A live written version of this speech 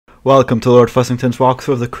Welcome to Lord Fussington's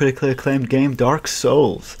walkthrough of the critically acclaimed game Dark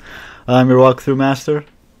Souls. I'm your walkthrough master,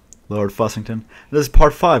 Lord Fussington. This is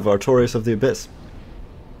part 5 of Artorias of the Abyss,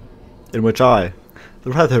 in which I,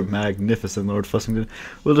 the rather magnificent Lord Fussington,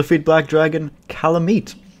 will defeat Black Dragon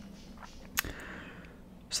Kalameet.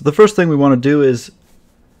 So the first thing we want to do is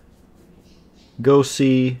go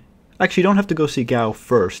see... Actually, you don't have to go see Gough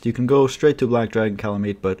first. You can go straight to Black Dragon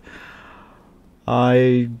Kalameet, but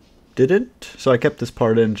I didn't, so I kept this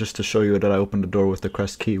part in just to show you that I opened the door with the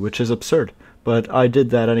Crest Key, which is absurd, but I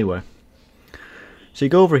did that anyway. So you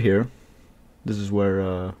go over here. This is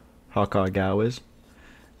where Hawkeye Gough is.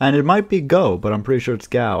 And it might be Go, but I'm pretty sure it's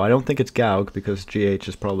Gough. I don't think it's Gough because GH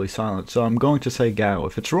is probably silent, so I'm going to say Gough.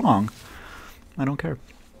 If it's wrong, I don't care.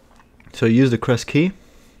 So you use the Crest Key,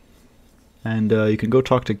 and you can go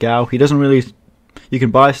talk to Gough. He doesn't really... You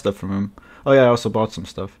can buy stuff from him. Oh yeah, I also bought some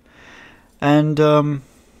stuff. And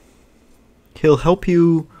he'll help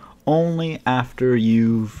you only after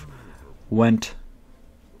you've went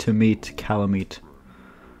to meet Kalameet,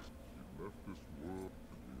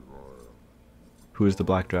 who is the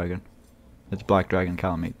Black Dragon. It's Black Dragon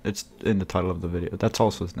Kalameet. It's in the title of the video. That's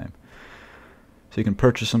also his name. So you can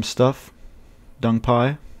purchase some stuff. Dung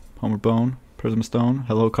Pie, Homer Bone, Prism Stone,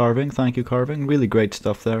 Hello Carving, Thank You Carving. Really great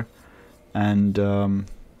stuff there. And you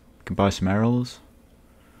can buy some arrows.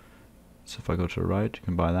 So if I go to the right, you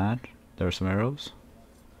can buy that. There are some arrows.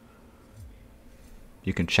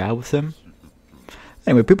 You can chat with him.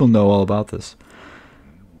 Anyway, people know all about this.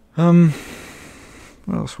 What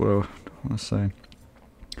else would I want to say?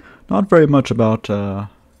 Not very much about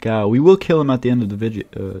Gough. We will kill him at the end of the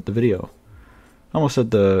video. I almost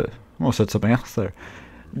said something else there.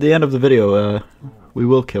 The end of the video, we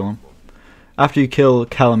will kill him. After you kill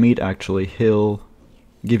Kalameet, actually, he'll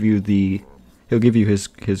give you his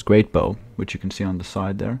greatbow, which you can see on the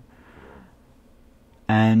side there.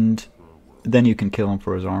 And then you can kill him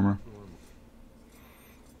for his armour.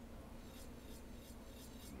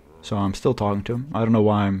 So I'm still talking to him. I don't know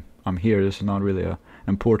why I'm here. This is not really an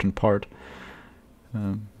important part.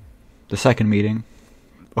 The second meeting,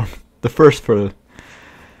 or the first for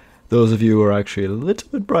those of you who are actually a little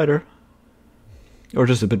bit brighter, or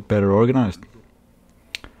just a bit better organized.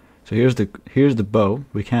 So here's the bow.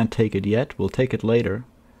 We can't take it yet. We'll take it later,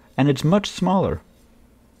 and it's much smaller.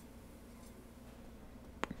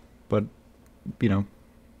 But you know,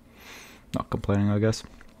 not complaining, I guess.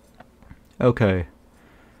 Okay,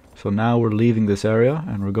 so now we're leaving this area,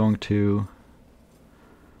 and we're going to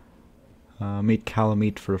meet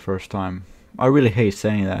Kalameet for the first time. I really hate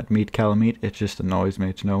saying that, meet Kalameet. It just annoys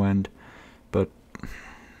me to no end. But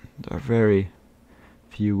there are very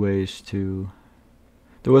few ways to...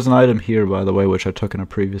 There was an item here, by the way, which I took in a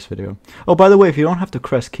previous video. Oh, by the way, if you don't have the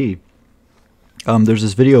Crest Key, there's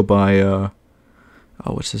this video by, oh,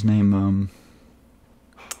 what's his name?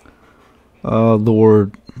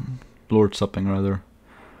 Lord something or other.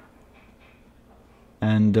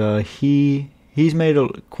 And he's made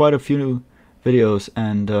quite a few videos,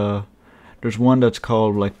 and there's one that's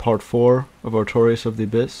called like Part 4 of Artorias of the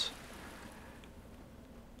Abyss.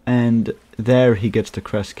 And there he gets the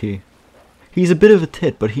Crest Key. He's a bit of a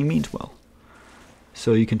tit, but he means well.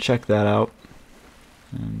 So you can check that out.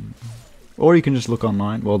 Or you can just look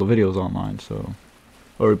online. Well, the video's online, so...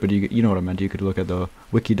 But you know what I meant. You could look at the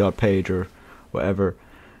wiki.page or whatever.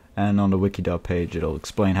 And on the wiki.page, it'll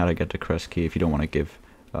explain how to get the Crest Key if you don't want to give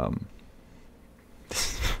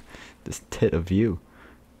this tit a view.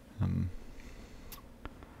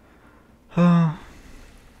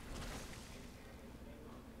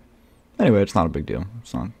 Anyway, it's not a big deal.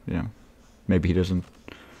 It's not, you know... Maybe he does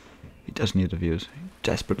need the views. He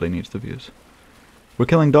desperately needs the views. We're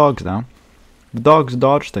killing dogs now. The dogs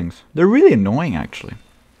dodge things. They're really annoying, actually.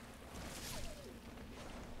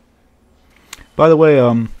 By the way,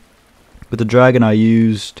 with the dragon I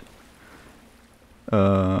used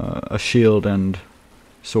a shield and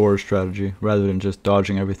sword strategy rather than just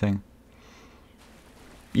dodging everything.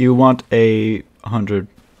 You want a 100%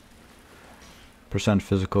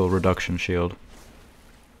 physical reduction shield.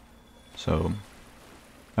 So,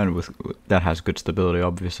 and with that has good stability,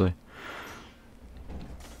 obviously.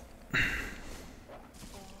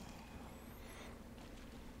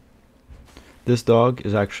 This dog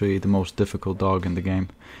is actually the most difficult dog in the game.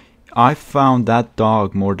 I found that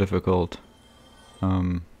dog more difficult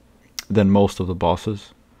than most of the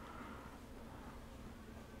bosses.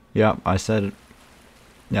 Yeah, I said it.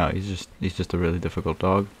 Yeah, he's just a really difficult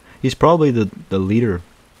dog. He's probably the leader.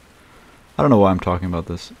 I don't know why I'm talking about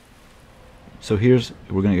this. So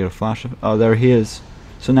we're gonna get a flash of... Oh, there he is.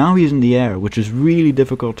 So now he's in the air, which is really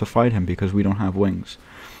difficult to fight him because we don't have wings.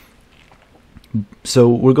 So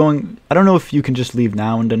we're going... I don't know if you can just leave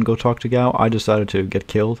now and then go talk to Gough. I decided to get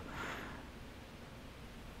killed.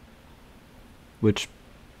 Which,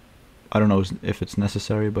 I don't know if it's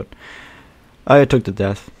necessary, but I took the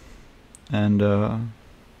death. And, it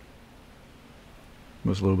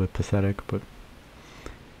was a little bit pathetic, but...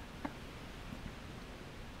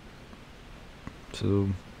 So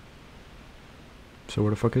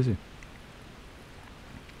where the fuck is he?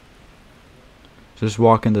 So just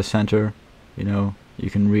walk in the center, you know,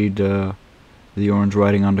 you can read the orange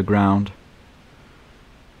writing on the ground.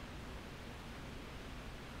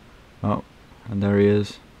 Oh, and there he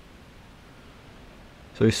is.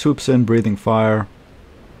 So he swoops in, breathing fire.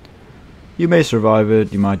 You may survive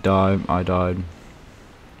it, you might die. I died.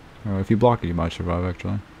 Or if you block it, you might survive,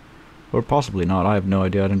 actually. Or possibly not, I have no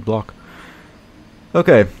idea, I didn't block.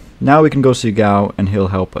 Okay, now we can go see Gough, and he'll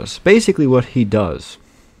help us. Basically what he does,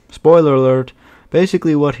 spoiler alert,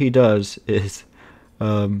 basically what he does is,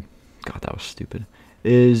 God, that was stupid,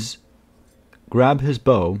 is grab his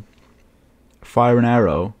bow, fire an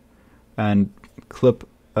arrow, and clip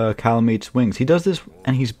Kalameet's wings. He does this,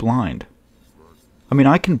 and he's blind. I mean,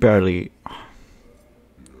 I can barely...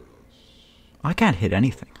 I can't hit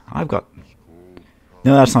anything. I've got...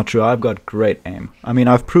 No, that's not true. I've got great aim. I mean,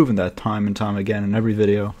 I've proven that time and time again in every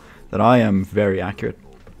video that I am very accurate.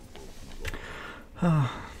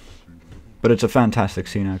 But it's a fantastic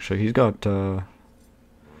scene, actually. He's got,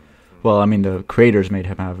 well, I mean, the creators made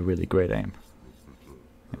him have a really great aim.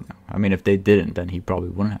 You know, I mean, if they didn't, then he probably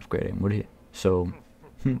wouldn't have great aim, would he? So,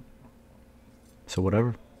 so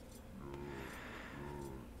whatever.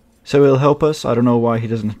 So he'll help us. I don't know why he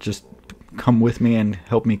doesn't just come with me and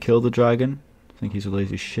help me kill the dragon. I think he's a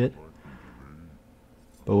lazy shit.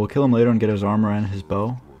 But we'll kill him later and get his armor and his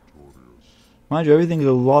bow. Mind you, everything's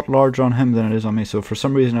a lot larger on him than it is on me, so for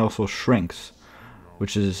some reason it also shrinks.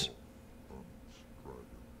 Which is...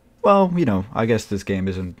 Well, you know, I guess this game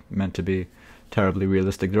isn't meant to be terribly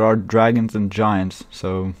realistic. There are dragons and giants,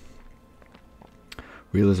 so...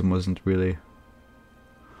 realism wasn't really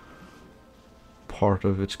part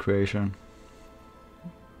of its creation.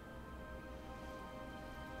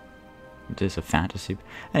 It is a fantasy.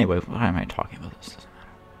 Anyway, why am I talking about this? Doesn't matter.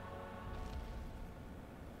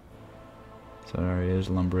 So there he is,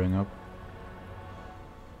 lumbering up.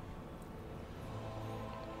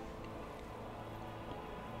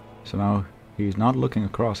 So now he's not looking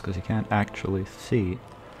across because he can't actually see,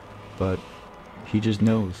 but he just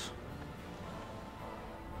knows.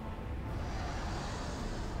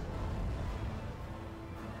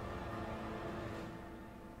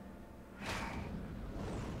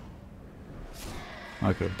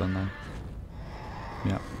 I could have done that.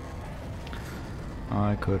 Yeah.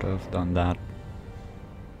 I could have done that.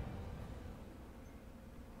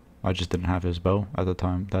 I just didn't have his bow at the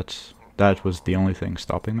time. That was the only thing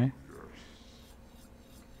stopping me.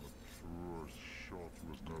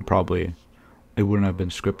 Probably it wouldn't have been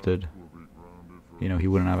scripted. You know, he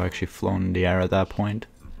wouldn't have actually flown in the air at that point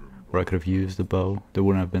where I could have used the bow. There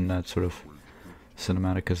wouldn't have been that sort of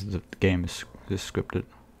cinematic because the game is scripted.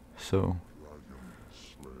 So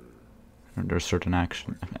there's certain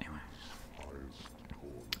action anyway.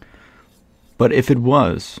 But if it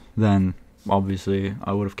was, then obviously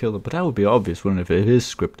I would have killed it. But that would be obvious, wouldn't it? If it is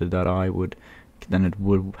scripted that I would, then it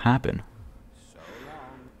would happen.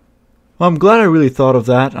 Well, I'm glad I really thought of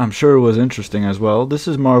that. I'm sure it was interesting as well. This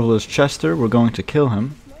is Marvellous Chester. We're going to kill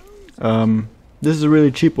him. This is a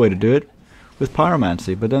really cheap way to do it with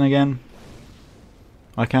pyromancy. But then again,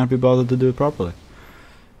 I can't be bothered to do it properly.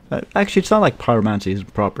 Actually, it's not like pyromancy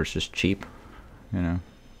isn't proper, it's just cheap, you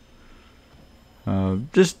know.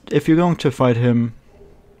 Just, if you're going to fight him,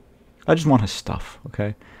 I just want his stuff,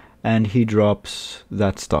 okay? And he drops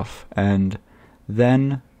that stuff, and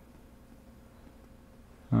then,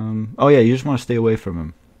 oh yeah, you just want to stay away from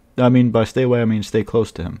him. I mean, by stay away, I mean stay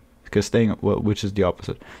close to him, because staying, well, which is the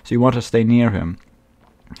opposite. So you want to stay near him,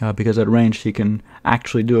 because at range he can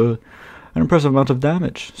actually do an impressive amount of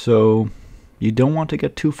damage, so... You don't want to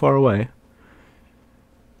get too far away.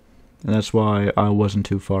 And that's why I wasn't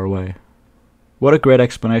too far away. What a great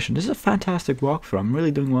explanation. This is a fantastic walkthrough. I'm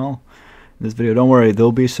really doing well in this video. Don't worry,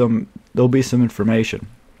 there'll be some information.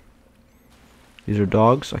 These are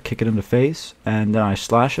dogs. I kick it in the face and then I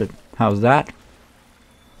slash it. How's that?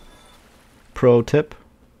 Pro tip.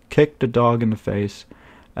 Kick the dog in the face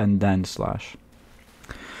and then slash.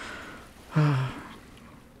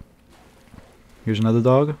 Here's another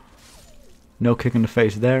dog. No kick in the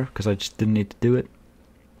face there, because I just didn't need to do it.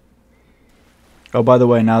 Oh, by the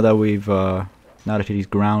way, now that we've, now that he's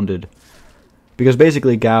grounded, because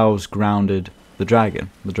basically Gough's grounded the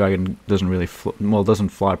dragon. The dragon doesn't really, doesn't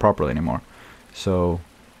fly properly anymore. So,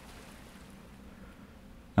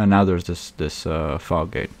 and now there's this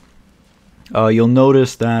fog gate. You'll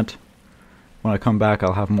notice that when I come back,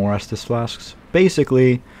 I'll have more Estus flasks.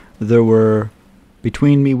 Basically, there were,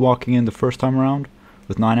 between me walking in the first time around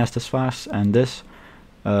with 9 Estus flasks and this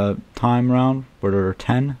time around where there were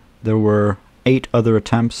 10, there were 8 other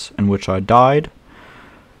attempts in which I died.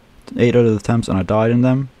 8 other attempts, and I died in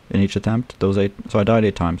them, in each attempt, those 8, so I died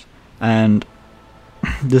 8 times. And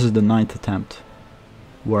this is the 9th attempt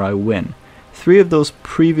where I win. 3 of those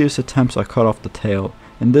previous attempts I cut off the tail.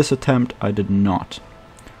 In this attempt, I did not.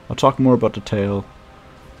 I'll talk more about the tail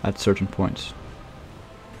at certain points.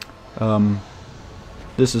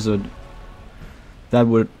 This is that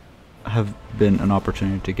would have been an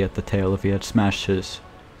opportunity to get the tail if he had smashed his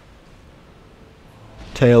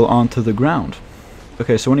tail onto the ground.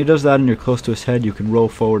 Okay, so when he does that and you're close to his head, you can roll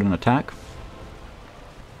forward and attack.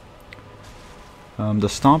 The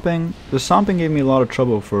stomping gave me a lot of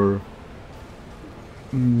trouble for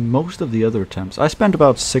most of the other attempts. I spent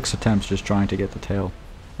about 6 attempts just trying to get the tail,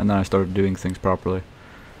 and then I started doing things properly.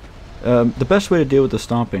 The best way to deal with the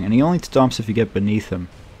stomping, and he only stomps if you get beneath him,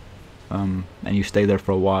 and you stay there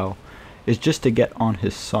for a while, is just to get on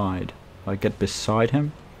his side. Like, get beside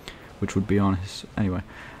him, which would be on his... Anyway.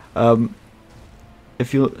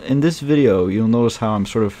 If you in this video, you'll notice how I'm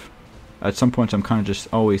sort of... At some points, I'm kind of just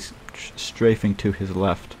always strafing to his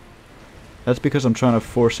left. That's because I'm trying to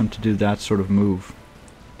force him to do that sort of move.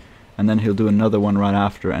 And then he'll do another one right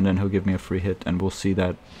after, and then he'll give me a free hit, and we'll see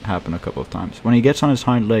that happen a couple of times. When he gets on his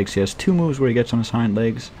hind legs, he has 2 moves where he gets on his hind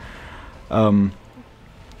legs. There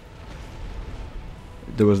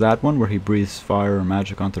was that one where he breathes fire or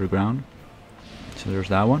magic onto the ground. So there's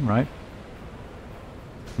that one, right?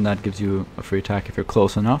 And that gives you a free attack if you're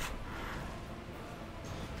close enough.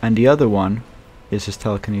 And the other one is his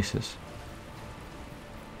telekinesis.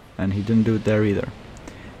 And he didn't do it there either.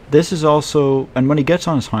 This is also, and when he gets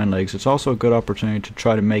on his hind legs, it's also a good opportunity to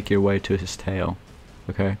try to make your way to his tail.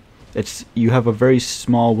 Okay? You have a very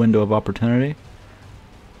small window of opportunity.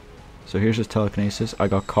 So here's his telekinesis. I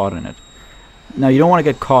got caught in it. Now you don't want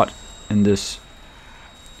to get caught in this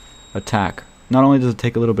attack. Not only does it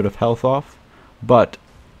take a little bit of health off, but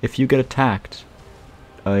if you get attacked,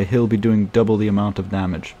 he'll be doing double the amount of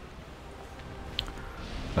damage.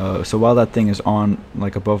 So while that thing is on,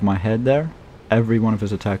 like, above my head there, every one of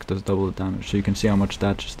his attacks does double the damage. So you can see how much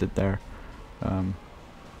that just did there. When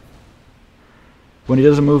he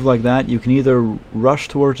does a move like that, you can either rush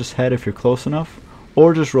towards his head if you're close enough,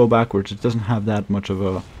 or just roll backwards. It doesn't have that much of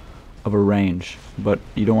a range, but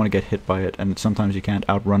you don't want to get hit by it, and sometimes you can't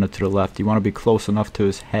outrun it to the left. You want to be close enough to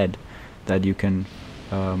his head that you can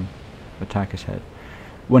attack his head.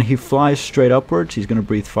 When he flies straight upwards, he's going to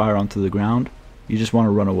breathe fire onto the ground. You just want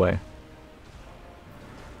to run away.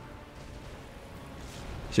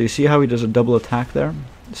 So you see how he does a double attack there?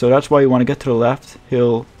 So that's why you want to get to the left.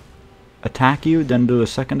 He'll attack you, then do a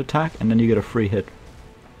second attack, and then you get a free hit.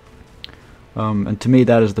 And to me,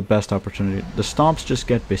 that is the best opportunity. The stomps just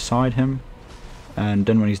get beside him, and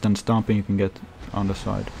then when he's done stomping, you can get on the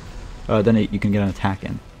side. Then you can get an attack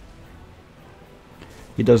in.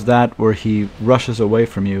 He does that where he rushes away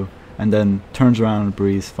from you, and then turns around and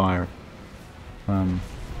breathes fire.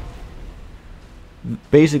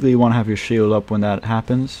 Basically, you want to have your shield up when that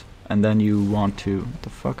happens, and then you want to... What the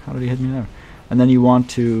fuck? How did he hit me there? And then you want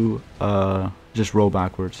to just roll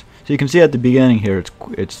backwards. So you can see at the beginning here,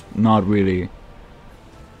 it's not really...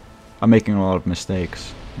 I'm making a lot of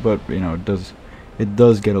mistakes, but you know, it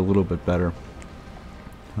does get a little bit better.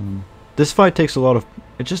 This fight takes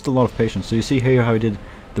it's just a lot of patience. So you see here how he did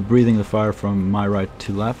the breathing the fire from my right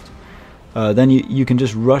to left. Then you can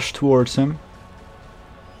just rush towards him.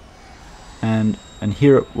 And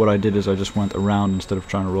here what I did is I just went around instead of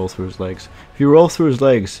trying to roll through his legs. If you roll through his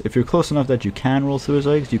legs, if you're close enough that you can roll through his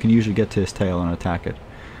legs, you can usually get to his tail and attack it.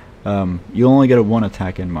 You'll only get a 1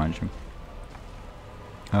 attack in, mind you.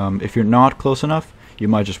 If you're not close enough, you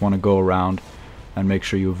might just want to go around and make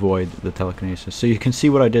sure you avoid the telekinesis. So you can see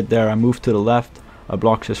what I did there. I moved to the left, I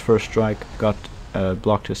blocked his first strike, got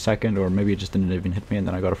blocked his second, or maybe it just didn't even hit me, and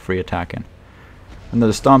then I got a free attack in. And then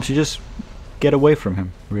the stomps, you just get away from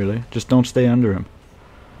him, really. Just don't stay under him.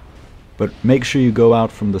 But make sure you go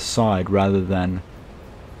out from the side rather than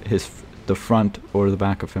the front or the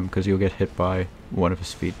back of him, because you'll get hit by one of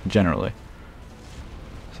his feet, generally.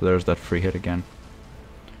 So there's that free hit again.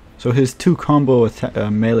 So his 2 combo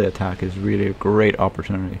melee attack is really a great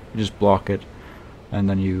opportunity. You just block it, and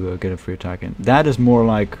then you get a free attack in. That is more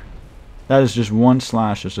like... That is just 1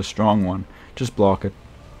 slash, it's a strong one. Just block it.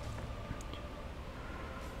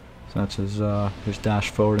 So that's his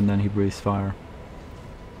dash forward, and then he breathes fire.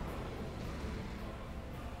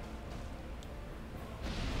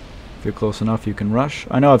 If you're close enough, you can rush.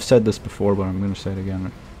 I know I've said this before, but I'm going to say it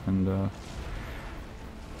again. And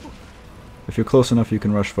if you're close enough, you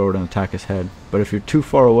can rush forward and attack his head. But if you're too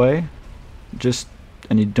far away,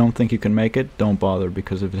 and you don't think you can make it, don't bother,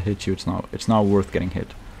 because if it hits you, it's not worth getting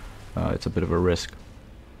hit. It's a bit of a risk.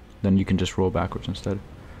 Then you can just roll backwards instead.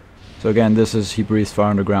 So again, this is he breathes fire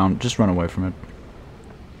underground. Just run away from it.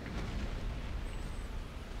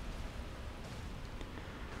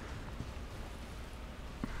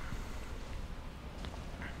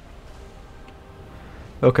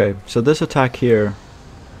 Okay, so this attack here,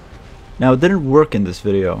 now it didn't work in this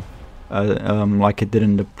video, like it did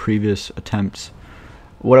in the previous attempts.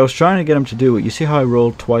 What I was trying to get him to do, you see how I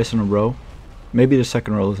rolled twice in a row? Maybe the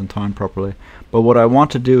second roll isn't timed properly, but what I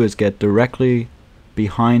want to do is get directly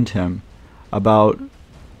behind him, about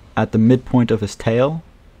at the midpoint of his tail,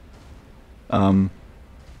 and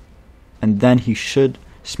then he should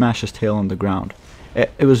smash his tail on the ground.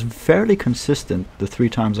 It was fairly consistent the 3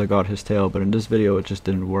 times I got his tail, but in this video it just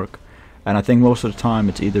didn't work. And I think most of the time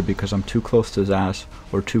it's either because I'm too close to his ass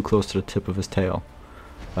or too close to the tip of his tail.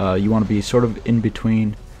 You want to be sort of in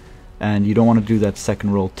between, and you don't want to do that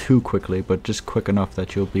second roll too quickly, but just quick enough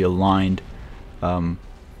that you'll be aligned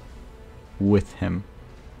with him.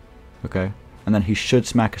 Okay? And then he should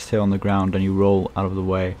smack his tail on the ground, and you roll out of the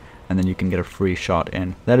way, and then you can get a free shot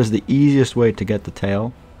in. That is the easiest way to get the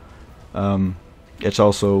tail. It's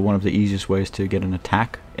also one of the easiest ways to get an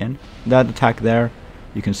attack in. That attack there,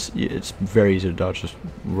 it's very easy to dodge, just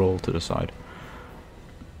roll to the side.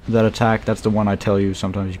 That attack, that's the one I tell you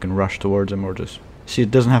sometimes you can rush towards him or just... See,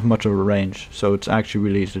 it doesn't have much of a range, so it's actually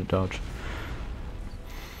really easy to dodge.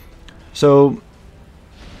 So,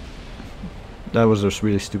 that was just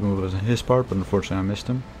really stupid move on his part, but unfortunately I missed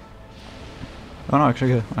him. Oh no,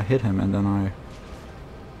 actually I hit him and then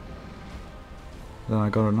I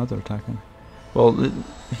got another attack in. Well,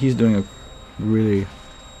 he's doing a really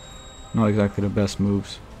not exactly the best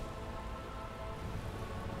moves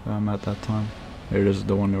at that time. Here it is,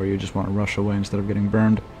 the one where you just want to rush away instead of getting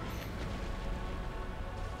burned.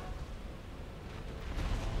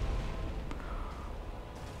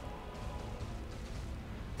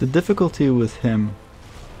 The difficulty with him,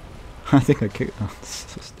 I think I kicked. Oh, this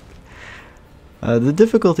is so stupid. The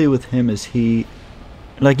difficulty with him is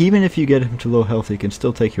like, even if you get him to low health, he can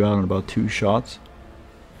still take you out in about 2 shots.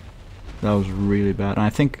 That was really bad. And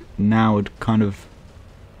I think now it kind of...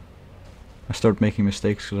 I start making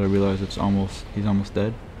mistakes because I realize he's almost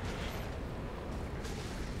dead.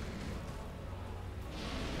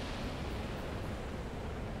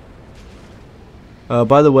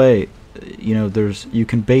 By the way, you know, you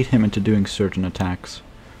can bait him into doing certain attacks.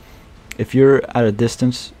 If you're at a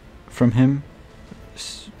distance from him,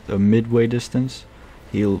 a midway distance,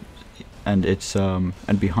 and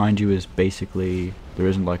behind you is basically, there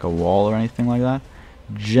isn't like a wall or anything like that.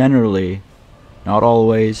 Generally, not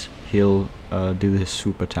always, he'll do his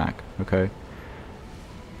swoop attack. Okay.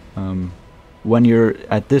 When you're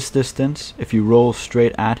at this distance, if you roll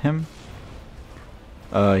straight at him,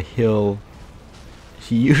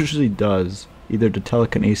 he usually does either the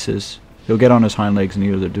telekinesis. He'll get on his hind legs and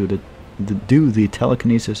either do the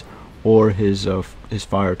telekinesis or his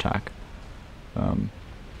fire attack.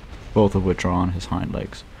 Both of which are on his hind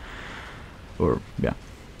legs. Or, yeah.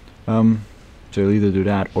 So he'll either do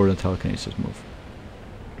that or the telekinesis move.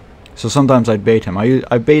 So sometimes I'd bait him.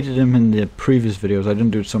 I baited him in the previous videos. I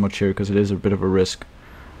didn't do it so much here because it is a bit of a risk.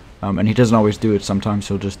 And he doesn't always do it. Sometimes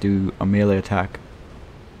he'll just do a melee attack.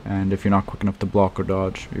 And if you're not quick enough to block or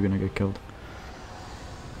dodge, you're going to get killed.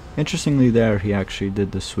 Interestingly there, he actually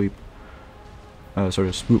did the sweep. Sort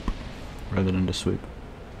of swoop rather than the sweep.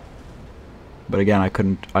 But again, I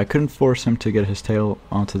couldn't force him to get his tail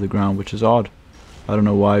onto the ground, which is odd. I don't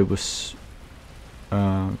know why it was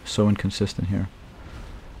so inconsistent here.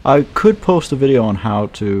 I could post a video on how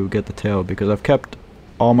to get the tail because I've kept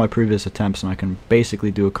all my previous attempts and I can basically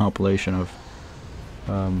do a compilation of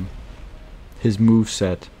his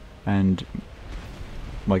moveset and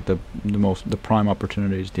like the prime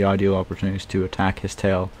opportunities, the ideal opportunities to attack his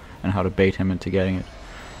tail and how to bait him into getting it.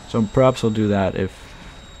 So perhaps I'll do that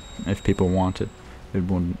if people want it. It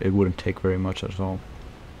wouldn't take very much at all.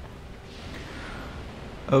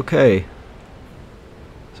 Okay.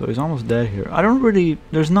 So he's almost dead here.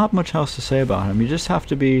 There's not much else to say about him. You just have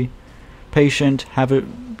to be patient, have it,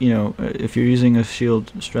 you know, if you're using a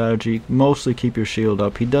shield strategy, mostly keep your shield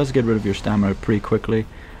up. He does get rid of your stamina pretty quickly.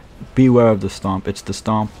 Beware of the stomp. It's the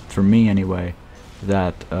stomp, for me anyway,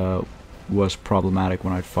 that was problematic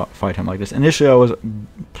when I'd fight him like this. Initially I was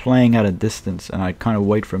playing at a distance and I'd kind of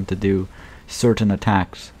wait for him to do certain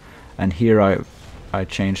attacks, and here I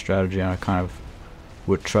changed strategy and I kind of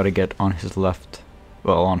would try to get on his left,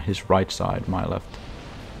 well, on his right side, my left.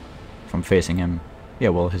 If I'm facing him, yeah,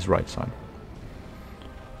 well, his right side,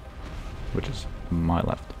 which is my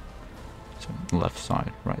left. So left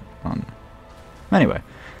side, right on. Anyway,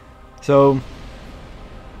 so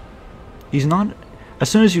he's not. As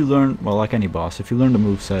soon as you learn, well, like any boss, if you learn the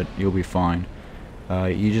moveset, you'll be fine.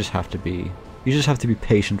 You just have to be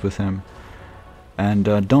patient with him, and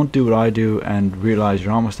don't do what I do and realize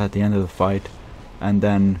you're almost at the end of the fight, and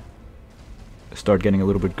then start getting a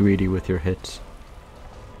little bit greedy with your hits,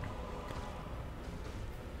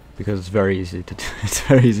 because it's very easy to it's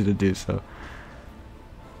very easy to do so.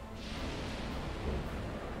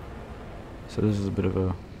 So this is a bit of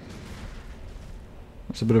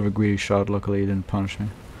a greedy shot. Luckily he didn't punish me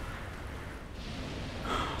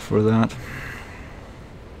for that.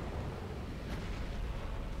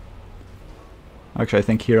 Actually, I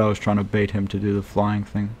think here I was trying to bait him to do the flying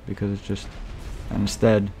thing, because it's just, and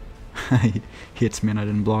instead he hits me and I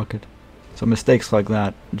didn't block it. So mistakes like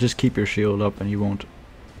that, just keep your shield up and you won't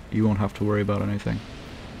have to worry about anything.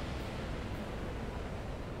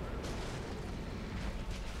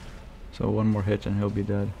 So one more hit and he'll be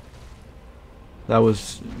dead. That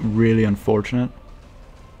was really unfortunate.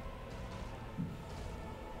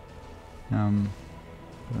 But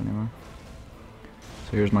anyway.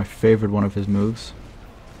 So here's my favorite one of his moves.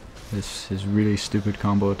 His really stupid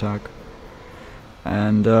combo attack.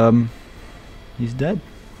 And he's dead.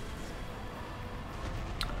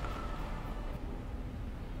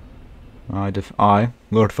 I,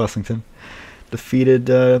 Lord Fussington, defeated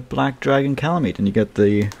Black Dragon Kalameet, and you get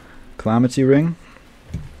the Calamity ring.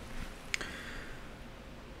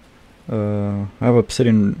 I have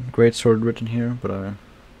Obsidian Greatsword written here, but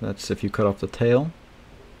that's if you cut off the tail.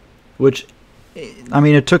 Which, I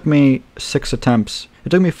mean, it took me 6 attempts. It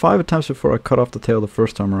took me 5 attempts before I cut off the tail the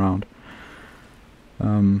first time around.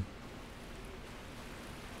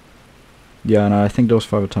 Yeah, and I think those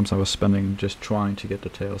 5 attempts I was spending just trying to get the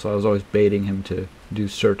tail. So I was always baiting him to do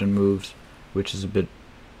certain moves, which is a bit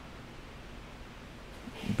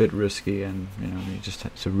risky, and you know,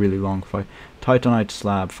 it's a really long fight. Titanite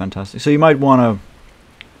slab, fantastic. So you might want to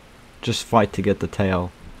just fight to get the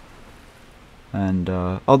tail. And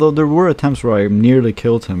although there were attempts where I nearly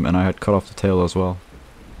killed him and I had cut off the tail as well.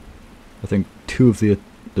 I think 2 of the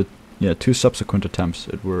 2 subsequent attempts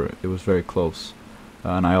it was very close,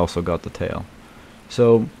 and I also got the tail.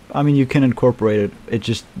 So I mean, you can incorporate it. It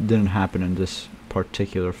just didn't happen in this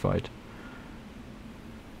particular fight.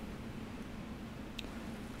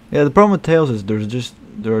 Yeah, the problem with tails is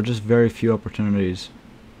there are just very few opportunities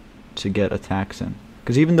to get attacks in.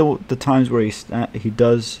 Because even though the times where he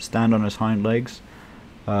does stand on his hind legs,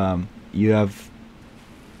 you have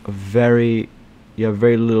very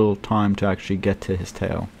little time to actually get to his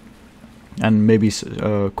tail, and maybe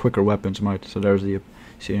quicker weapons might. So there's the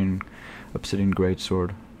Obsidian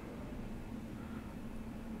Greatsword.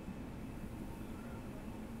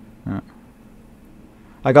 Yeah.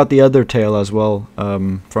 I got the other tail as well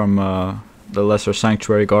from the Lesser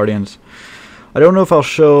Sanctuary Guardians. I don't know if I'll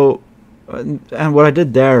show. And what I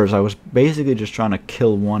did there is I was basically just trying to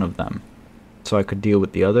kill one of them, so I could deal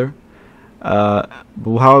with the other. But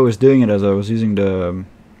how I was doing it is I was using the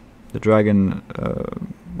dragon,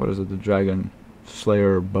 what is it? The dragon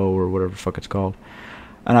slayer bow or whatever the fuck it's called,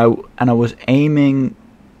 and I was aiming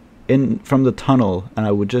in from the tunnel, and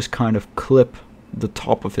I would just kind of clip the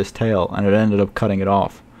top of his tail, and it ended up cutting it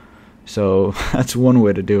off. So that's one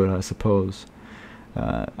way to do it, I suppose.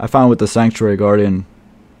 I found with the Sanctuary Guardian,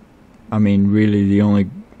 I mean, really the only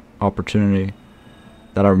opportunity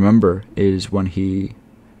that I remember is when he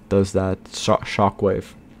does that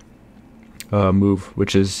shockwave move,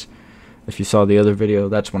 which is, if you saw the other video,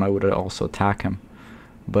 that's when I would also attack him.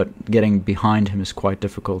 But getting behind him is quite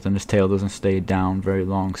difficult, and his tail doesn't stay down very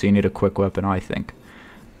long, so you need a quick weapon, I think.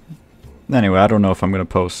 Anyway, I don't know if I'm going to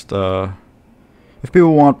post, if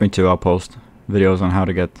people want me to, I'll post videos on how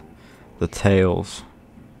to get the tails.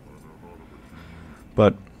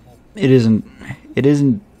 But it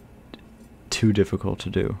isn't too difficult to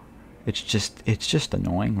do. It's just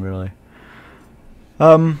annoying, really.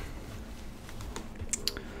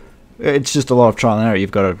 It's just a lot of trial and error.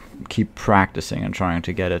 You've got to keep practicing and trying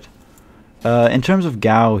to get it. In terms of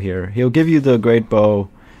Gough here, he'll give you the greatbow,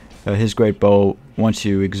 his greatbow, once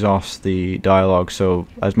you exhaust the dialogue. So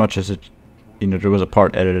as much as it, there was a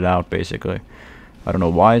part edited out, basically. I don't know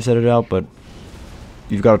why it's edited out, but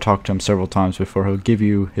you've got to talk to him several times before he'll give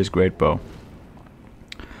you his greatbow.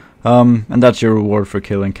 And that's your reward for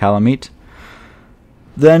killing Kalameet.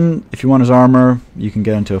 Then, if you want his armor, you can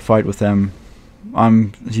get into a fight with him.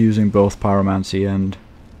 I'm using both pyromancy and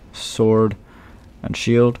sword, and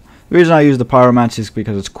shield. The reason I use the pyromancy is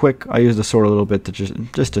because it's quick. I use the sword a little bit to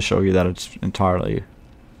just to show you that it's entirely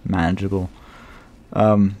manageable.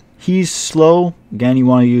 He's slow. Again, you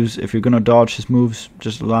want to use, if you're going to dodge his moves,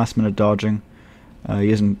 just last minute dodging.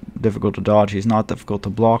 He isn't difficult to dodge. He's not difficult to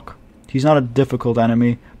block. He's not a difficult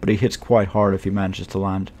enemy, but he hits quite hard if he manages to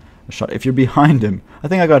land a shot. If you're behind him, I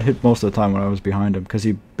think I got hit most of the time when I was behind him, because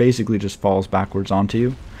he basically just falls backwards onto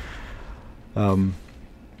you.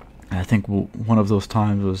 I think one of those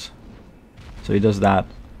times was, so he does that.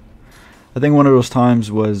 I think one of those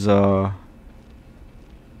times was, it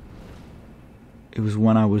was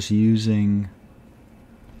when I was using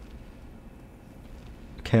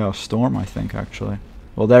Chaos Storm, I think, actually.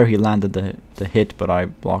 Well, there he landed the hit, but I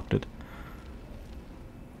blocked it.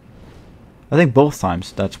 I think both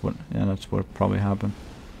times that's what probably happened.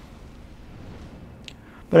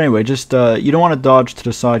 But anyway, just you don't want to dodge to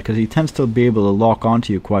the side, because he tends to be able to lock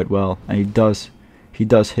onto you quite well, and he does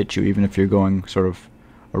hit you even if you're going sort of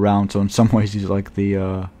around. So in some ways he's like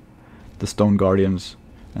the Stone Guardians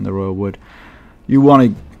and the Royal Wood. You want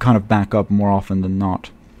to kind of back up more often than not.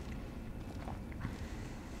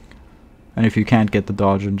 And if you can't get the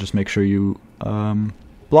dodge, then just make sure you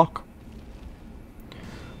block.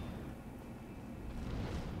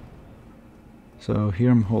 So here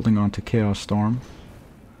I'm holding on to Chaos Storm.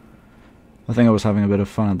 I think I was having a bit of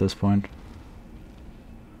fun at this point.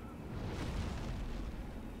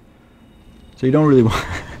 So you don't really want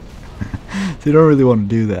so you don't really want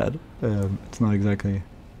to do that. It's not exactly.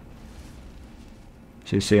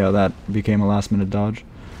 So you see how that became a last minute dodge?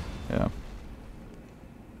 Yeah.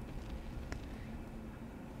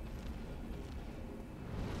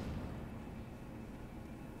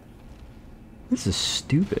 This is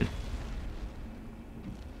stupid.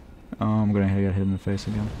 Oh, I'm gonna get hit in the face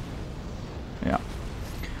again. Yeah.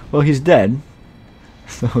 Well, he's dead.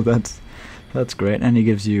 So that's great. And he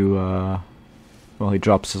gives you well, he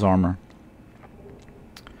drops his armor.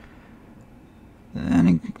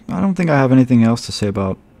 And I don't think I have anything else to say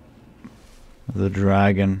about the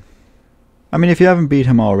dragon. I mean, if you haven't beat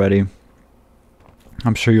him already,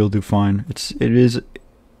 I'm sure you'll do fine.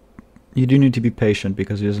 You do need to be patient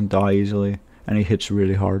because he doesn't die easily and he hits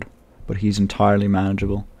really hard, but he's entirely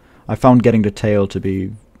manageable. I found getting the tail to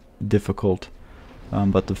be difficult,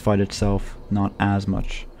 but the fight itself not as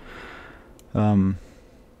much. Yeah,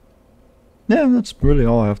 that's really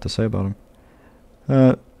all I have to say about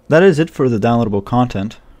him. That is it for the downloadable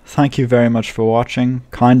content. Thank you very much for watching.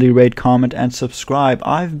 Kindly rate, comment, and subscribe.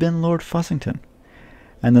 I've been Lord Fussington.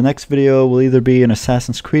 And the next video will either be an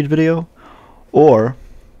Assassin's Creed video, or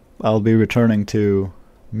I'll be returning to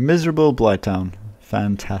miserable Blighttown.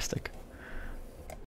 Fantastic.